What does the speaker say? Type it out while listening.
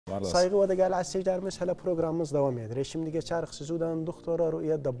Saygı ve değerli izleyicilerimiz, hala programımız devam eder. Şimdi geçeriz sizden doktora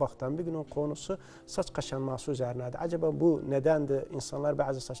Rüya Dabbak'tan. Bir günün konusu saç kaşınması üzerine. Acaba bu nedendir? İnsanlar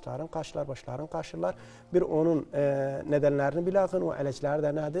bazı saçların kaşlar, başların kaşırlar. Bir onun nedenlerini bilakın ve ilaçları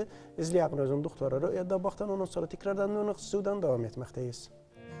da nedir? İzleyelim özün doktora Rüya Dabbak'tan. Ondan sonra tekrardan sizden devam etmekteyiz.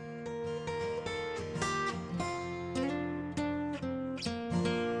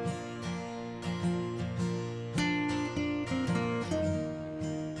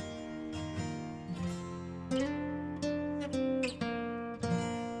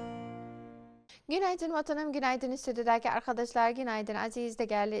 Günaydın vatanım, günaydın stüdyodaki arkadaşlar, günaydın aziz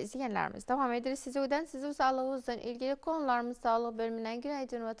değerli izleyenlerimiz. Devam ederiz sizin sağlığınızla ilgili konularımız sağlık bölümünden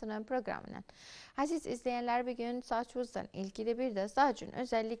Günaydın Vatanım programından. Aziz izleyenler, bir gün saçınızla ilgili bir de saçın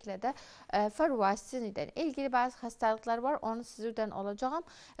özellikle de farvasıyla ilgili bazı hastalıklar var. Onu sizden olacağım.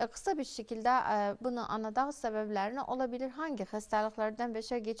 Kısa bir şekilde bunu anladığım sebeplerini olabilir. Hangi hastalıklardan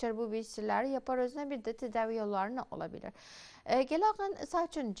beşer geçer bu bilgileri yapar özüne bir de tedavi yollarını olabilir. Gelen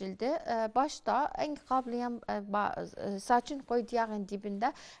saçın cildi başta en kaplayan saçın koyduğun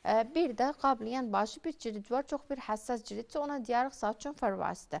dibinde bir de kaplayan başı bir cirit var. Çok bir hassas cirit. Ona diğer saçın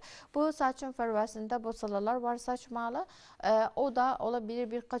farvasıdır. Bu saçın farvasında bosalalar var saçmalı. O da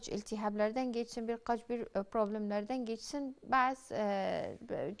olabilir birkaç iltihaplardan geçsin, birkaç bir problemlerden geçsin. Bazı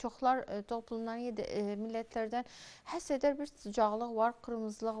çoklar toplumdan ya da milletlerden hisseder bir sıcaklık var,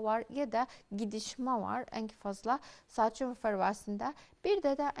 kırmızılık var ya da gidişme var en fazla saçın farvasında. Bir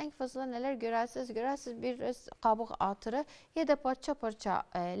de en fazla neler görürsünüz bir kabuk atırı ya da parça parça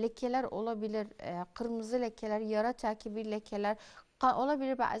lekeler olabilir. Kırmızı lekeler, yara takibi lekeler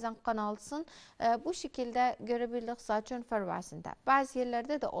olabilir, bazen kanalsın. Bu şekilde görebildik saçın farvasında. Bazı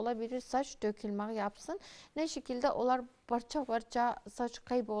yerlerde de olabilir saç dökülme yapsın. Ne şekilde olar parça parça saç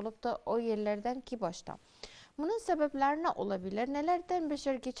kaybolup da o yerlerden ki başta. Bunun sebepleri ne olabilir? Nelerden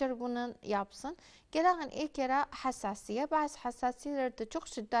beşer geçer bunun yapsın? Gelen ilk kere hassasiye. Bazı hassasiyetlerde çok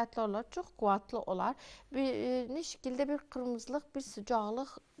şiddetli olur, çok kuvvetli olur. Ne şekilde bir kırmızılık, bir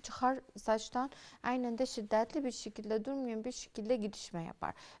sıcaklık çıkar saçtan, aynen de şiddetli bir şekilde, durmayan bir şekilde gidişme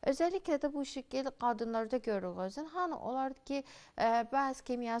yapar. Özellikle de bu şekilde kadınlarda görürüz. Hani olar ki bazı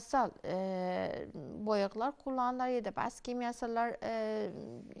kimyasal boyaklar kullanırlar ya da bazı kimyasallar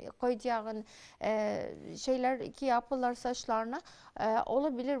koyacağın şeyler ki yapırlar saçlarına.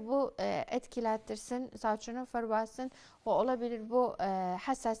 Olabilir bu etkilettirsin saçının farvasın. O olabilir bu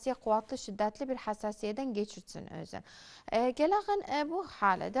hassasiye kuvvetli, şiddetli bir hassasiyeden geçirsin özün. Gelen bu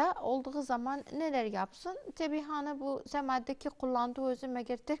halde olduğu zaman neler yapsın? Tabii hani bu semaddeki kullandığı özün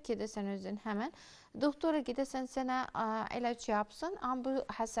eğer terk edersen özün hemen doktora gidersen sana ilaç yapsın ama bu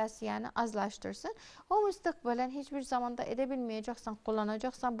hassasiyeni azlaştırsın. O müstakbelen hiçbir zamanda edebilmeyeceksen,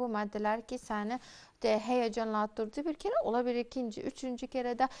 kullanacaksan bu maddeler ki seni de heyecanlattırdı bir kere olabilir, ikinci, üçüncü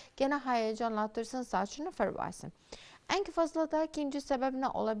kere de gene heyecanlattırsın saçını farvasın. En fazla da ikinci sebep ne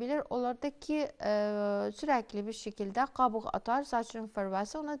olabilir? Olardaki sürekli bir şekilde kabuk atar saçın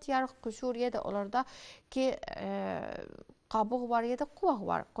farvası. Ona diğer kuşur ya da olarda ki kabuk var ya da kuvak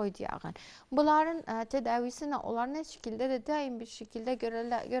var koyduğun. Bunların tedavisine olan ne şekilde de daim bir şekilde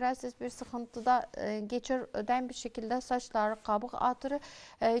göresiz bir sıkıntıda geçer. Daim bir şekilde saçları kabuk atır.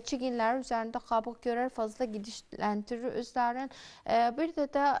 Çiginler üzerinde kabuk görer, fazla gidişlendirir özlerin. Bir de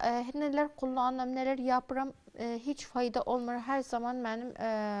neler kullanım, neler yaparım hiç fayda olmuyor. Her zaman benim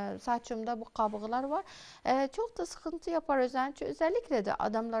saçımda bu kabuklar var. Çok da sıkıntı yapar özellikle de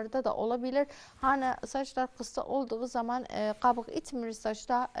adamlarda da olabilir. Hani saçlar kısa olduğu zaman kabuk itmiyor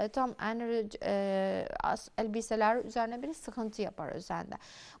saçta tam aynı elbiseler üzerine bir sıkıntı yapar özellikle.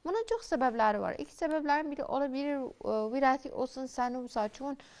 Bunun çok sebepleri var. İki sebeplerin biri olabilir virati olsun senin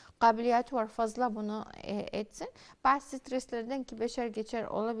saçın kabiliyeti var fazla bunu etsin. Bazı streslerden ki beşer geçer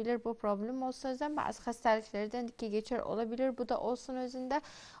olabilir bu problem olsun özden. Bazı hastalıklardan ki geçer olabilir bu da olsun özünde.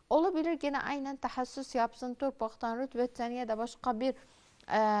 Olabilir gene aynen tahassus yapsın torpaktan rütbetten ya da başka bir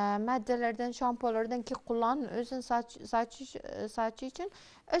maddelerden, şampuanlardan ki kullanın özün saç için.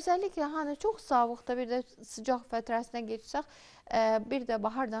 Özellikle hani çok soğukta bir de sıcak fetrasına geçsek bir de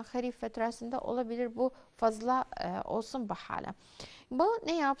bahardan harif fetrasında olabilir bu fazla olsun bu hale. Bu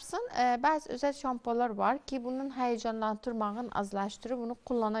ne yapsın? Bazı özel şampuanlar var ki bunun heyecanlandırmağını azlaştırır. Bunu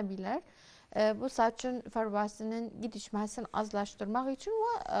kullanabilir. Bu saçın farvasının gidişmesini azlaştırmak için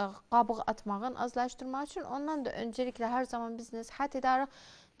ve kabuk atmağını azlaştırmak için ondan da öncelikle her zaman biz nasihat ederiz.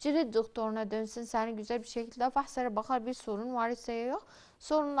 Cirit doktoruna dönsün seni güzel bir şekilde fahsere bakar bir sorun var ise yok.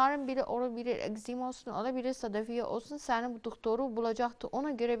 Sorunların biri olabilir, egzim olsun, olabilir, sadafiye olsun. Seni bu doktoru bulacaktı.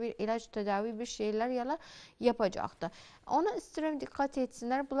 Ona göre bir ilaç, tedavi, bir şeyler yapacaktı. Ona isterim dikkat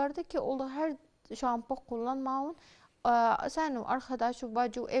etsinler. Bulardaki olduğu her şampuan kullanmayın. Senin arkadaş,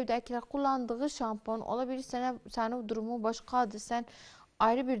 bacı, evdekiler kullandığı şampuan olabilir. Senin durumu başkadır. Sen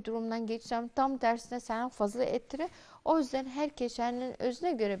ayrı bir durumdan geçeceğim. Tam tersine sana fazla ettirir. O yüzden herkesin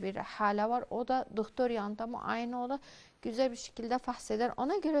özüne göre bir hali var. O da doktor yanında mı aynı ola güzel bir şekilde bahseder.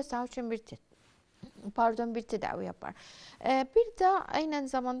 Ona göre senin için bir tedavi yapar. Bir de aynı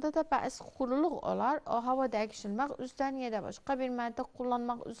zamanda da bazı kuruluk olar. O hava değiştirmek üzerinden ya da başka bir madde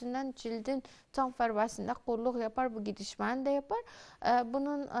kullanmak üzerinden cildin tam farbasında kuruluk yapar. Bu gidişmeni de yapar.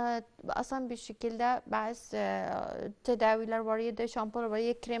 Bunun asan bir şekilde bazı tedaviler var ya da şampuanlar var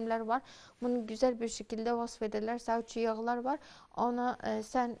ya kremler var. Bunu güzel bir şekilde vasfederler. Savcı yağlar var. Onu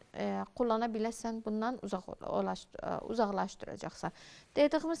sen kullanabilirsen bundan uzaklaştıracaksın.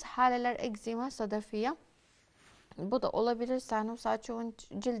 Dediğimiz haleler egzima, sadafiye. Bu da olabilir. Senin saçın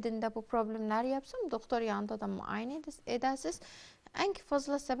cildinde bu problemler yapsın. Doktor yanında da muayene edersiniz. En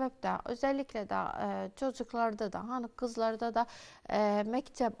fazla sebep de özellikle de çocuklarda da hani kızlarda da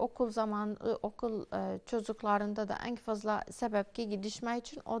mektep okul çocuklarında da en fazla sebep ki gidişme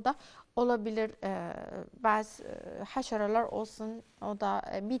için o da olabilir. Bazı haşeralar olsun o da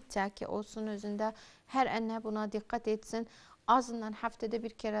bittaki olsun özünde her anne buna dikkat etsin. Azından haftada bir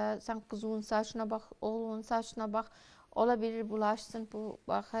kere sen kızının saçına bak, oğlunun saçına bak. Olabilir bulaşsın, bu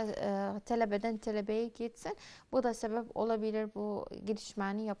talebeden talebeye gitsin. Bu da sebep olabilir bu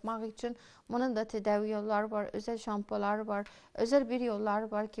gidişmeni yapmak için. Bunun da tedavi yolları var, özel şampuanlar var, özel bir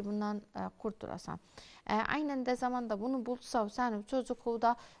yollar var ki bundan kurtulasan. Aynen de zamanda bunu bulsa sen çocuğu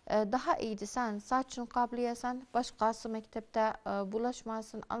da daha iyiydi. Sen saçın kabliyesen başkası mektepte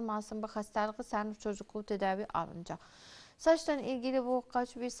bulaşmasın, almasın bu hastalığı sen çocuğu tedavi alınca. Saçla ilgili bu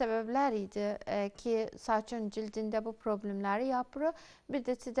kaç bir sebepleriydi ki saçın cildinde bu problemleri yapıyor. Bir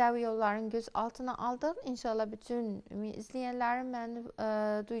de tedavi yollarını göz altına aldık. İnşallah bütün izleyenlerim beni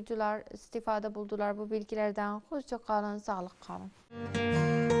duydular, istifade buldular bu bilgilerden. Hoşça kalın, sağlık kalın.